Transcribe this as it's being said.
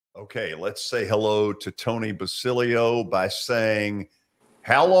Okay, let's say hello to Tony Basilio by saying,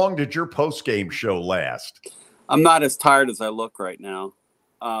 how long did your post-game show last? I'm not as tired as I look right now.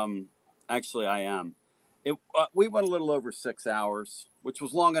 Actually, I am. We went a little over 6 hours, which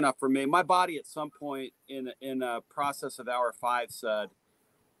was long enough for me. My body at some point in a process of hour 5 said,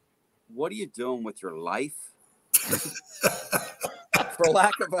 "What are you doing with your life?" for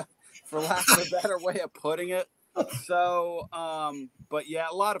lack of a better way of putting it. So, but yeah,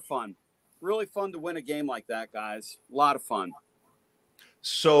 a lot of fun. Really fun to win a game like that, guys. A lot of fun.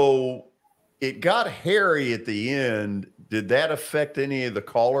 So it got hairy at the end. Did that affect any of the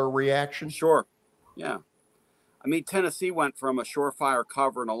caller reaction? Sure. Yeah. I mean, Tennessee went from a surefire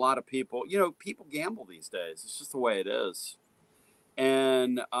cover, and a lot of people, people gamble these days. It's just the way it is.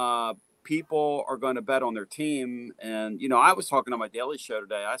 And people are going to bet on their team. And, I was talking on my daily show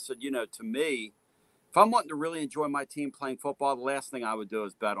today. I said, to me, if I'm wanting to really enjoy my team playing football, the last thing I would do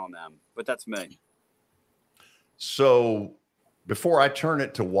is bet on them. But that's me. So before I turn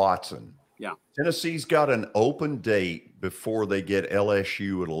it to Watson, yeah, Tennessee's got an open date before they get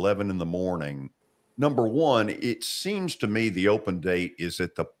LSU at 11 in the morning. Number one, it seems to me the open date is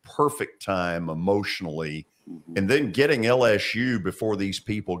at the perfect time emotionally. Mm-hmm. And then getting LSU before these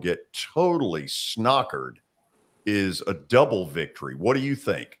people get totally snockered is a double victory. What do you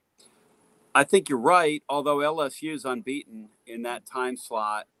think? I think you're right, although LSU is unbeaten in that time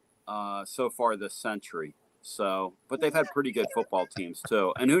slot so far this century. So, but they've had pretty good football teams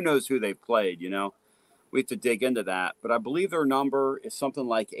too. And who knows who they've played, We have to dig into that. But I believe their number is something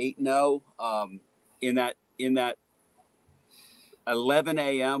like 8-0 in that 11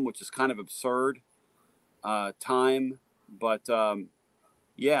 a.m., which is kind of absurd time. But,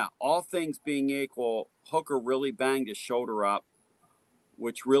 yeah, all things being equal, Hooker really banged his shoulder up,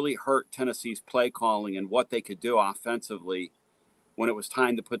 which really hurt Tennessee's play calling and what they could do offensively when it was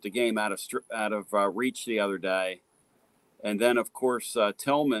time to put the game out of reach the other day. And then, of course,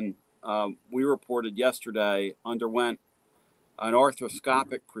 Tillman, we reported yesterday, underwent an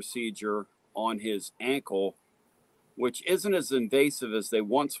arthroscopic procedure on his ankle, which isn't as invasive as they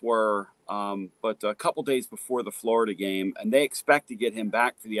once were, but a couple days before the Florida game, and they expect to get him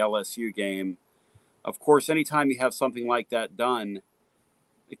back for the LSU game. Of course, anytime you have something like that done,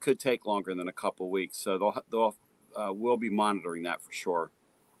 it could take longer than a couple of weeks. So we'll be monitoring that for sure.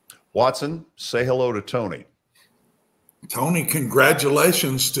 Watson, say hello to Tony. Tony,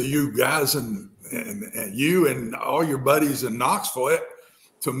 congratulations to you guys and you and all your buddies in Knoxville.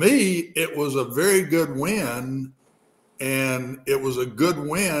 To me, it was a very good win, and it was a good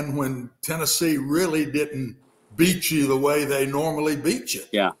win when Tennessee really didn't beat you the way they normally beat you.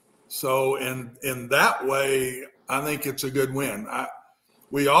 Yeah. So in that way, I think it's a good win.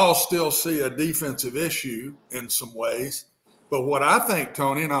 We all still see a defensive issue in some ways. But what I think,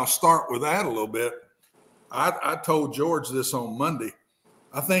 Tony, and I'll start with that a little bit, I told George this on Monday.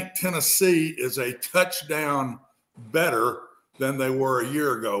 I think Tennessee is a touchdown better than they were a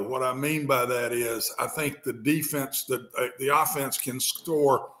year ago. What I mean by that is I think the defense, the offense can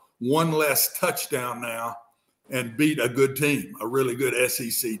score one less touchdown now and beat a good team, a really good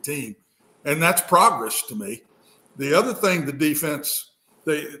SEC team. And that's progress to me. The other thing, the defense –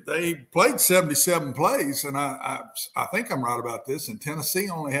 They played 77 plays, and I think I'm right about this, and Tennessee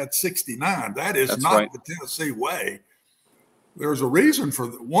only had 69. That's not right. The Tennessee way. There's a reason for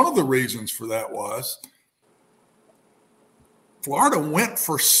one of the reasons for that was Florida went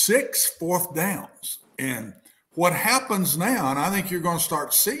for 6 fourth downs. And what happens now, and I think you're going to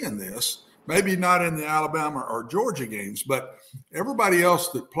start seeing this, maybe not in the Alabama or Georgia games, but everybody else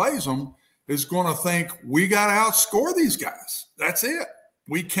that plays them is going to think we got to outscore these guys. That's it.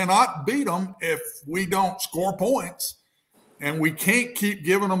 We cannot beat them if we don't score points, and we can't keep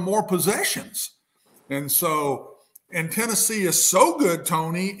giving them more possessions. And Tennessee is so good,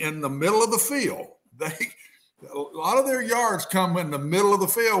 Tony, in the middle of the field. A lot of their yards come in the middle of the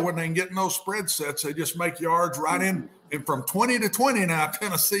field when they can get in those spread sets. They just make yards right in. And from 20 to 20 now,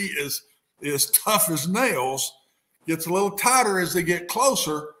 Tennessee is tough as nails, gets a little tighter as they get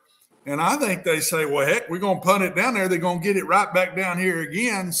closer. And I think they say, well, heck, we're going to punt it down there. They're going to get it right back down here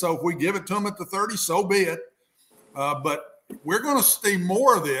again. So if we give it to them at the 30, so be it. But we're going to see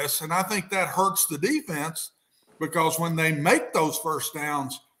more of this, and I think that hurts the defense because when they make those first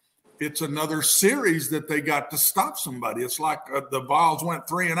downs, it's another series that they got to stop somebody. It's like the Vols went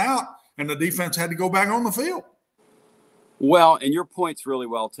 3 and out, and the defense had to go back on the field. Well, and your point's really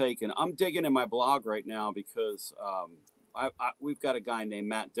well taken. I'm digging in my blog right now because we've got a guy named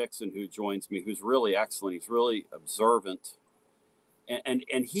Matt Dixon who joins me, who's really excellent. He's really observant.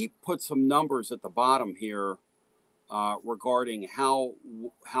 And he put some numbers at the bottom here regarding how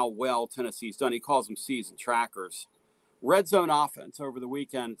well Tennessee's done. He calls them season trackers. Red zone offense over the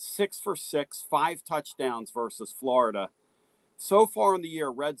weekend, 6 for 6, 5 touchdowns versus Florida. So far in the year,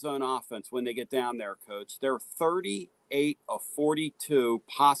 red zone offense, when they get down there, Coach, they're 38 of 42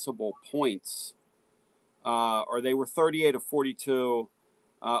 possible points. Or they were 38 of 42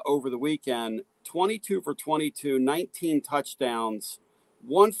 over the weekend, 22 for 22, 19 touchdowns,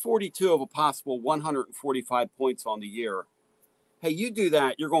 142 of a possible 145 points on the year. Hey, you do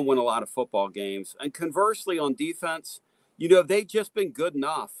that, you're going to win a lot of football games. And conversely, on defense, they've just been good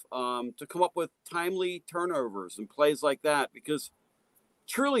enough to come up with timely turnovers and plays like that, because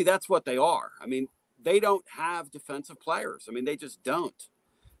truly that's what they are. I mean, they don't have defensive players. I mean, they just don't.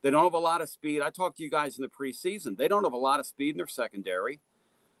 They don't have a lot of speed. I talked to you guys in the preseason. They don't have a lot of speed in their secondary.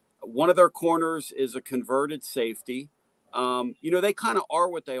 One of their corners is a converted safety. They kind of are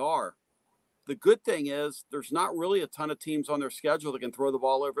what they are. The good thing is there's not really a ton of teams on their schedule that can throw the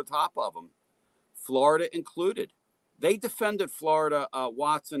ball over the top of them, Florida included. They defended Florida,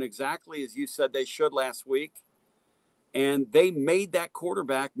 Watson, exactly as you said they should last week. And they made that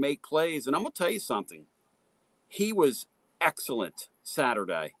quarterback make plays. And I'm going to tell you something. He was excellent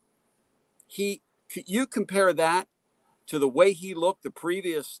Saturday. You compare that to the way he looked the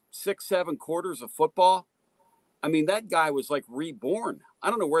previous 6-7 quarters of football. I mean, that guy was like reborn. I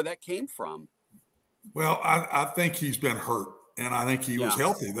don't know where that came from. Well, I think he's been hurt, and I think he was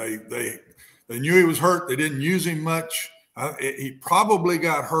healthy. They knew he was hurt. They didn't use him much. He probably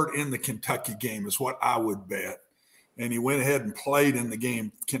got hurt in the Kentucky game is what I would bet. And he went ahead and played in the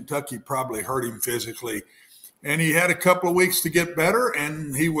game. Kentucky probably hurt him physically. And he had a couple of weeks to get better,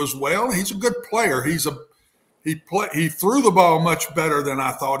 and he was well. He's a good player. He threw the ball much better than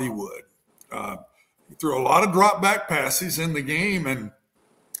I thought he would. He threw a lot of drop back passes in the game and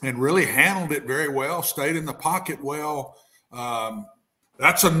really handled it very well, stayed in the pocket well.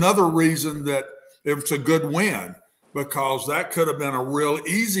 That's another reason that it's a good win, because that could have been a real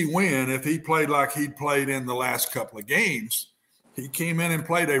easy win if he played like he played in the last couple of games. He came in and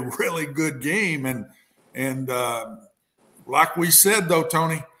played a really good game. And like we said, though,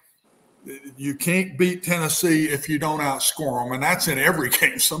 Tony, you can't beat Tennessee if you don't outscore them. And that's in every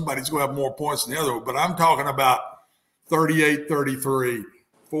game. Somebody's going to have more points than the other. But I'm talking about 38-33.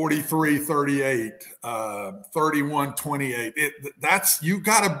 43-38, 31-28. You've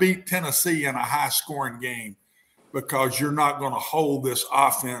got to beat Tennessee in a high-scoring game, because you're not going to hold this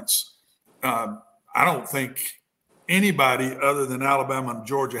offense. I don't think anybody other than Alabama and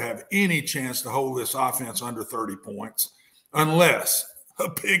Georgia have any chance to hold this offense under 30 points, unless,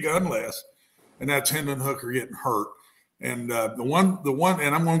 and that's Hendon Hooker getting hurt. And the one,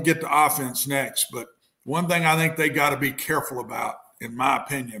 and I'm going to get to offense next, but one thing I think they got to be careful about, in my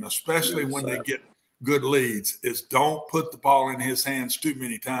opinion, especially when they get good leads, is don't put the ball in his hands too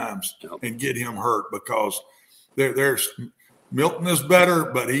many times and get him hurt, because there's Milton is better,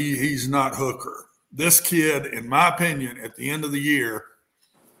 but he's not Hooker. This kid, in my opinion, at the end of the year,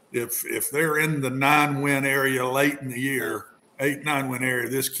 if they're in the 9-win area late in the year, 8-9 win area,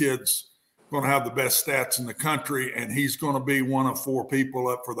 this kid's going to have the best stats in the country, and he's going to be one of 4 people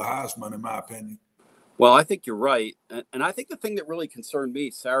up for the Heisman, in my opinion. Well, I think you're right. And I think the thing that really concerned me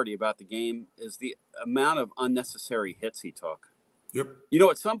Saturday about the game is the amount of unnecessary hits he took. Yep.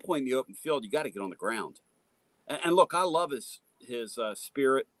 At some point in the open field, you got to get on the ground. And look, I love his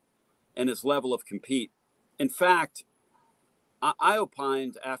spirit and his level of compete. In fact, I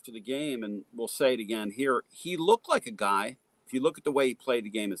opined after the game, and we'll say it again here, he looked like a guy, if you look at the way he played the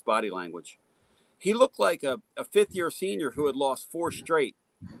game, his body language, he looked like a fifth-year senior who had lost 4 straight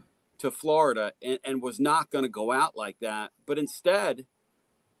to Florida and was not going to go out like that. But instead,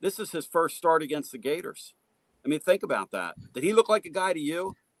 this is his first start against the Gators. I mean, think about that. Did he look like a guy to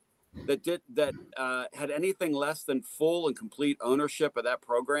you that had anything less than full and complete ownership of that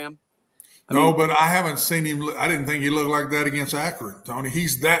program? No, but I haven't seen him. I didn't think he looked like that against Akron, Tony.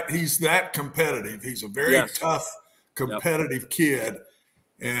 He's that competitive. He's a very tough, competitive kid.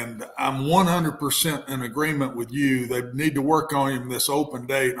 And I'm 100% in agreement with you. They need to work on him this open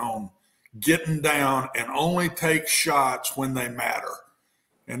date on getting down and only take shots when they matter.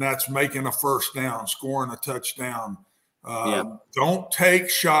 And that's making a first down, scoring a touchdown. Don't take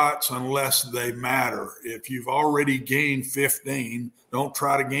shots unless they matter. If you've already gained 15, don't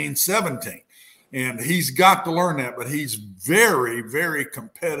try to gain 17. And he's got to learn that, but he's very, very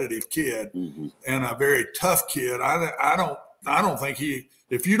competitive kid and a very tough kid. I don't think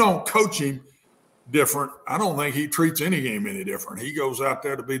if you don't coach him different, I don't think he treats any game any different. He goes out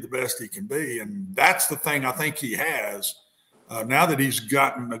there to be the best he can be. And that's the thing I think he has. Now that he's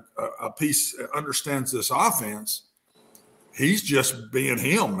gotten a piece, understands this offense, he's just being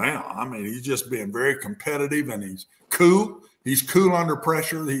him now. I mean, he's just being very competitive, and he's cool. He's cool under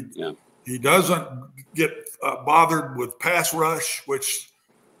pressure. He doesn't get bothered with pass rush, which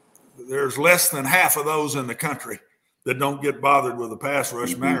there's less than half of those in the country that don't get bothered with a pass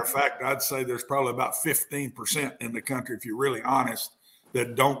rush. Matter of fact, I'd say there's probably about 15% in the country, if you're really honest,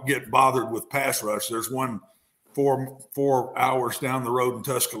 that don't get bothered with pass rush. There's one 4 hours down the road in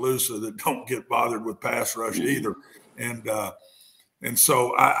Tuscaloosa that don't get bothered with pass rush either. And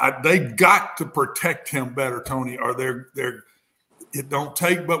so they got to protect him better, Tony, or it don't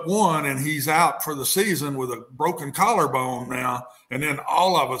take but one, and he's out for the season with a broken collarbone now. And then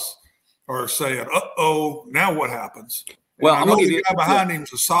all of us are saying, "Uh-oh, now what happens?" Well, I know the guy behind him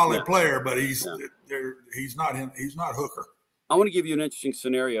is a solid player, but he's not Hooker. I want to give you an interesting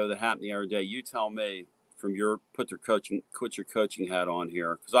scenario that happened the other day. You tell me from your put your coaching hat on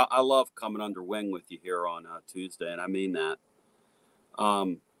here, because I love coming under wing with you here on Tuesday, and I mean that.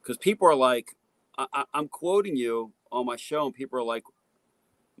 Because people are like, I'm quoting you on my show, and people are like,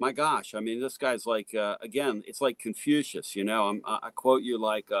 my gosh, I mean, this guy's like, again, it's like Confucius, you know. I quote you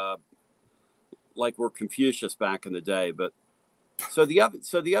like we're Confucius back in the day. But so the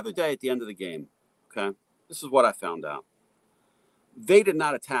other day at the end of the game, okay, this is what I found out. They did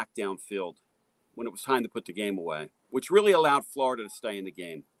not attack downfield when it was time to put the game away, which really allowed Florida to stay in the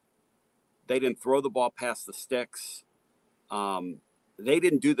game. They didn't throw the ball past the sticks. They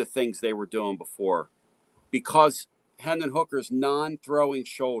didn't do the things they were doing before, because Hendon Hooker's non-throwing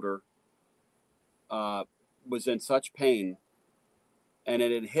shoulder was in such pain, and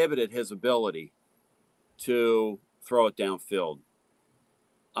it inhibited his ability to throw it downfield.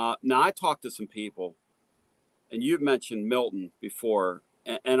 Now, I talked to some people, and you've mentioned Milton before,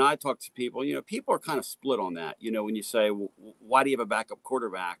 and I talked to people. You know, people are kind of split on that. You know, when you say, well, why do you have a backup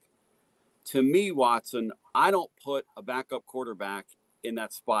quarterback? To me, Watson, I don't put a backup quarterback in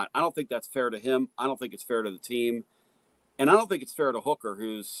that spot. I don't think that's fair to him. I don't think it's fair to the team. And I don't think it's fair to Hooker,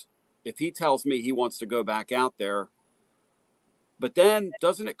 who's, if he tells me he wants to go back out there, but then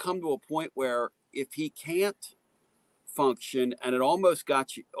doesn't it come to a point where if he can't function, and it almost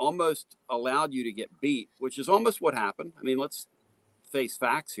allowed you to get beat, which is almost what happened. I mean, let's face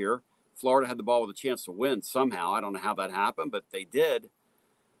facts here. Florida had the ball with a chance to win somehow. I don't know how that happened, but they did.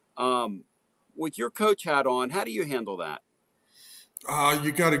 With your coach hat on, how do you handle that?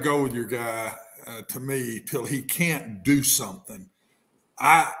 You got to go with your guy, to me, till he can't do something.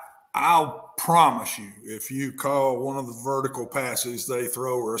 I'll promise you, if you call one of the vertical passes they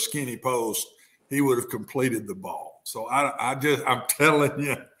throw or a skinny post, he would have completed the ball. So I'm telling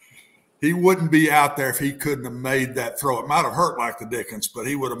you, he wouldn't be out there if he couldn't have made that throw. It might have hurt like the dickens, but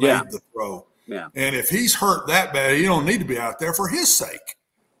he would have made the throw. Yeah. And if he's hurt that bad, you don't need to be out there for his sake.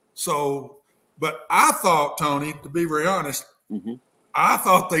 So, but I thought, Tony, to be very honest, I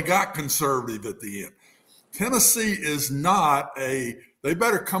thought they got conservative at the end. Tennessee is not they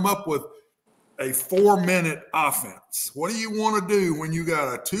better come up with a 4-minute offense. What do you want to do when you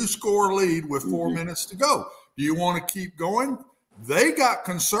got a 2-score lead with 4 minutes to go? Do you want to keep going? They got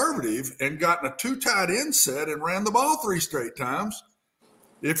conservative and got in a 2 tight end set and ran the ball 3 straight times.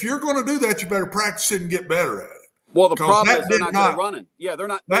 If you're going to do that, you better practice it and get better at it. Well, the problem is they're not good at running. Yeah, they're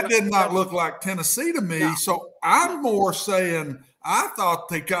not. That did not look like Tennessee to me. No. So I'm more saying I thought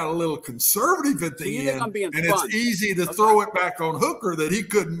they got a little conservative at the end, and it's easy to throw it back on Hooker that he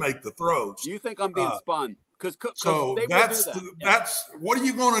couldn't make the throws. You think I'm being spun? So that's what are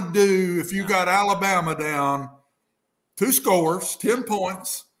you going to do if you got Alabama down 2 scores, 10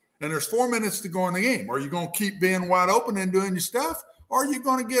 points, and there's 4 minutes to go in the game? Are you going to keep being wide open and doing your stuff? Or are you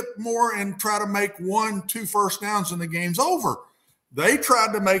going to get more and try to make 1-2 first downs and the game's over? They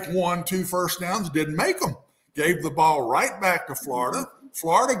tried to make 1-2 first downs, didn't make them. Gave the ball right back to Florida.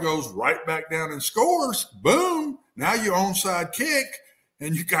 Florida goes right back down and scores. Boom. Now you're onside kick,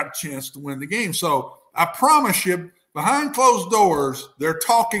 and you got a chance to win the game. So I promise you, behind closed doors, they're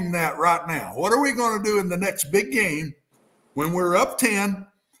talking that right now. What are we going to do in the next big game when we're up 10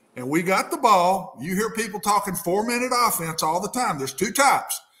 and we got the ball? You hear people talking 4-minute offense all the time. There's 2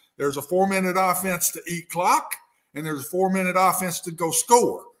 types. There's a 4-minute offense to eat clock, and there's a 4-minute offense to go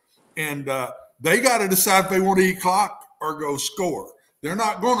score. And they got to decide if they want to eat clock or go score. They're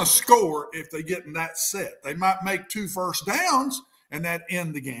not going to score if they get in that set. They might make 2 first downs and that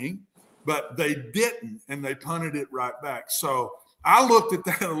end the game, but they didn't, and they punted it right back. So I looked at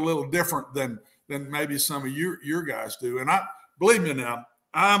that a little different than maybe some of your guys do. And believe me now,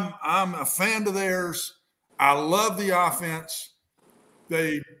 I'm a fan of theirs. I love the offense.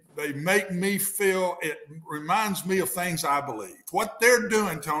 They They make me feel, it reminds me of things I believe. What they're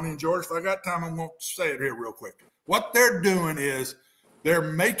doing, Tony and George, if I got time, I'm going to say it here real quick. What they're doing is they're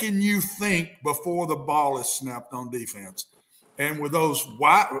making you think before the ball is snapped on defense. And with those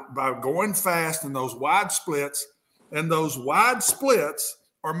by going fast and those wide splits, and those wide splits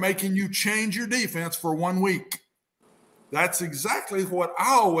are making you change your defense for 1 week. That's exactly what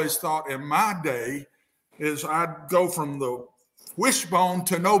I always thought in my day is I'd go from the wishbone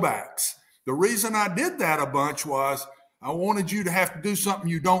to no backs. The reason I did that a bunch was I wanted you to have to do something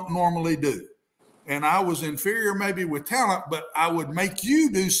you don't normally do. And I was inferior maybe with talent, but I would make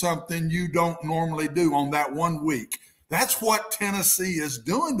you do something you don't normally do on that 1 week. That's what Tennessee is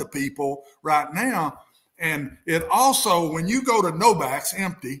doing to people right now. And it also, when you go to no backs,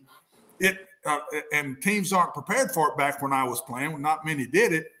 empty, and teams aren't prepared for it back when I was playing, not many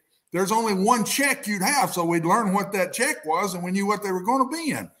did it, there's only one check you'd have, so we'd learn what that check was and we knew what they were going to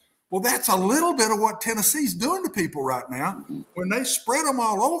be in. Well, that's a little bit of what Tennessee's doing to people right now. When they spread them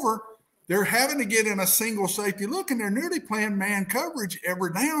all over, they're having to get in a single safety look, and they're nearly playing man coverage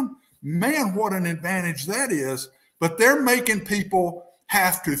every down. Man, what an advantage that is. But they're making people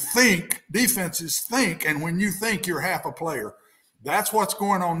have to think, defenses think, and when you think, you're half a player. That's what's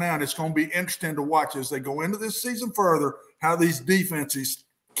going on now, and it's going to be interesting to watch as they go into this season further, how these defenses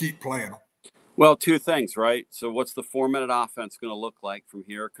keep playing them. Well, two things, right? So what's the 4-minute offense going to look like from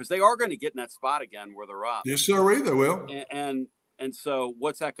here? Because they are going to get in that spot again where they're up. Yes, sir, they will. And so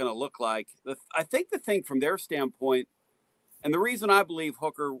what's that going to look like? I think the thing from their standpoint, and the reason I believe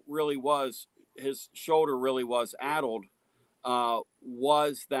Hooker really was, his shoulder really was addled,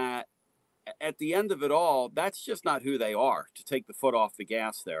 was that at the end of it all, that's just not who they are, to take the foot off the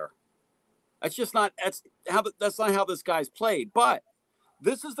gas there. That's just not, that's not how this guy's played. But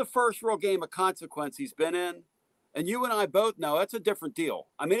this is the first real game of consequence he's been in. And you and I both know it's a different deal.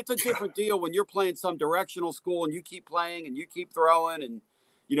 I mean, it's a different deal when you're playing some directional school and you keep playing and you keep throwing. And,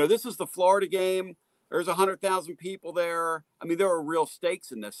 you know, this is the Florida game. There's 100,000 people there. I mean, there are real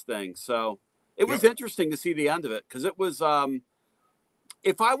stakes in this thing. So it was interesting to see the end of it, because it was,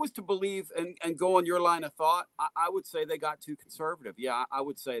 if I was to believe and go on your line of thought, I would say they got too conservative. Yeah, I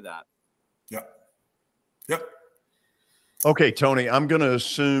would say that. Yep. Okay, Tony, I'm going to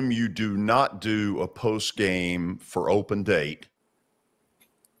assume you do not do a post game for open date.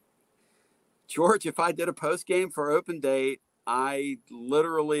 George, if I did a post game for open date, I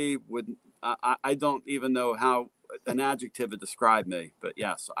literally would. I don't even know how an adjective would describe me. But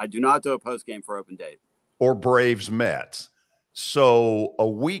yes, I do not do a post game for open date. Or Braves Mets. So a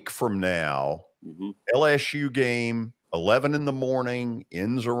week from now, LSU game, 11 in the morning,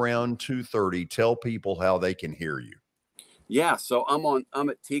 ends around 2:30. Tell people how they can hear you. Yeah, so I'm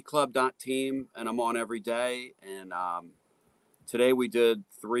at tclub.team, and I'm on every day. And today we did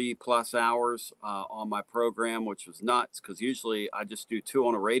 3+ hours on my program, which was nuts, because usually I just do 2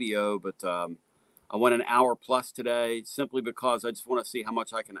 on a radio, but I went an hour plus today simply because I just want to see how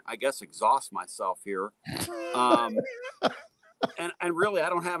much I can, I guess, exhaust myself here. And really, I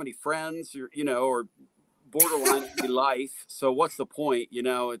don't have any friends, or borderline life. So what's the point,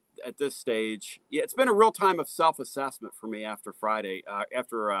 at this stage? Yeah, it's been a real time of self-assessment for me after Friday,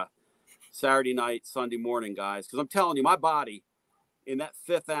 after Saturday night, Sunday morning, guys. Because I'm telling you, my body in that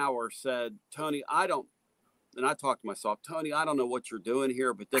 5th hour said, Tony, and I talked to myself, Tony, I don't know what you're doing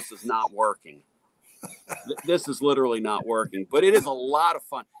here, but this is not working. This is literally not working, but it is a lot of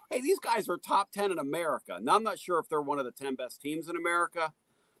fun. Hey, these guys are top 10 in America. Now, I'm not sure if they're one of the 10 best teams in America,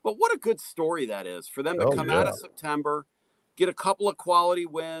 but what a good story that is for them to come out of September, get a couple of quality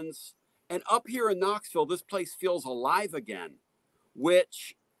wins. And up here in Knoxville, this place feels alive again,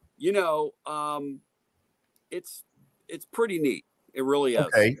 which, it's pretty neat. It really is.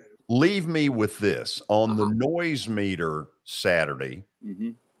 Okay. Leave me with this. On the noise meter Saturday,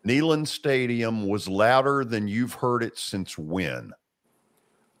 Neyland Stadium was louder than you've heard it since when?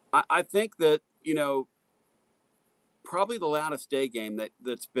 I think that, probably the loudest day game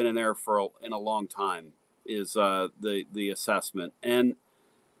that's been in there in a long time is the assessment. And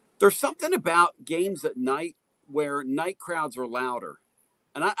there's something about games at night where night crowds are louder.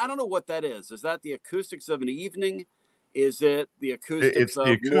 And I don't know what that is. Is that the acoustics of an evening? Is it the acoustics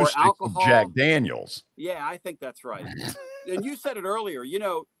of more alcohol? Of Jack Daniels. Yeah, I think that's right. And you said it earlier,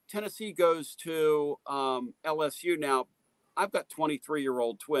 Tennessee goes to LSU. Now, I've got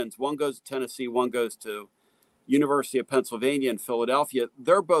 23-year-old twins. One goes to Tennessee, one goes to University of Pennsylvania in Philadelphia.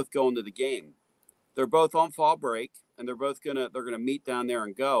 They're both going to the game. They're both on fall break, and they're gonna meet down there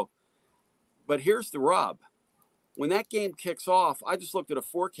and go. But here's the rub. When that game kicks off, I just looked at a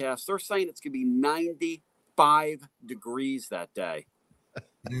forecast. They're saying it's gonna be 95 degrees that day.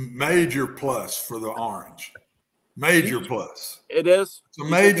 Major plus for the Orange. Major plus. It is. It's a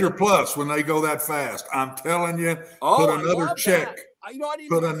major plus when they go that fast. I'm telling you, put another check.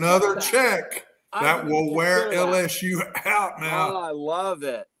 Put another check. That will wear LSU out now. Oh, I love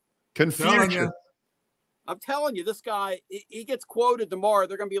it. Confusion. I'm telling you, this guy, he gets quoted tomorrow.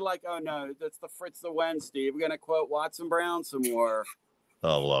 They're going to be like, oh, no, that's the Fritz the Wednesday. We're going to quote Watson Brown some more.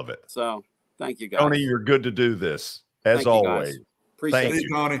 I love it. So, thank you, guys. Tony, you're good to do this, as always. Appreciate it. Thank you,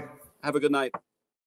 Tony. Have a good night.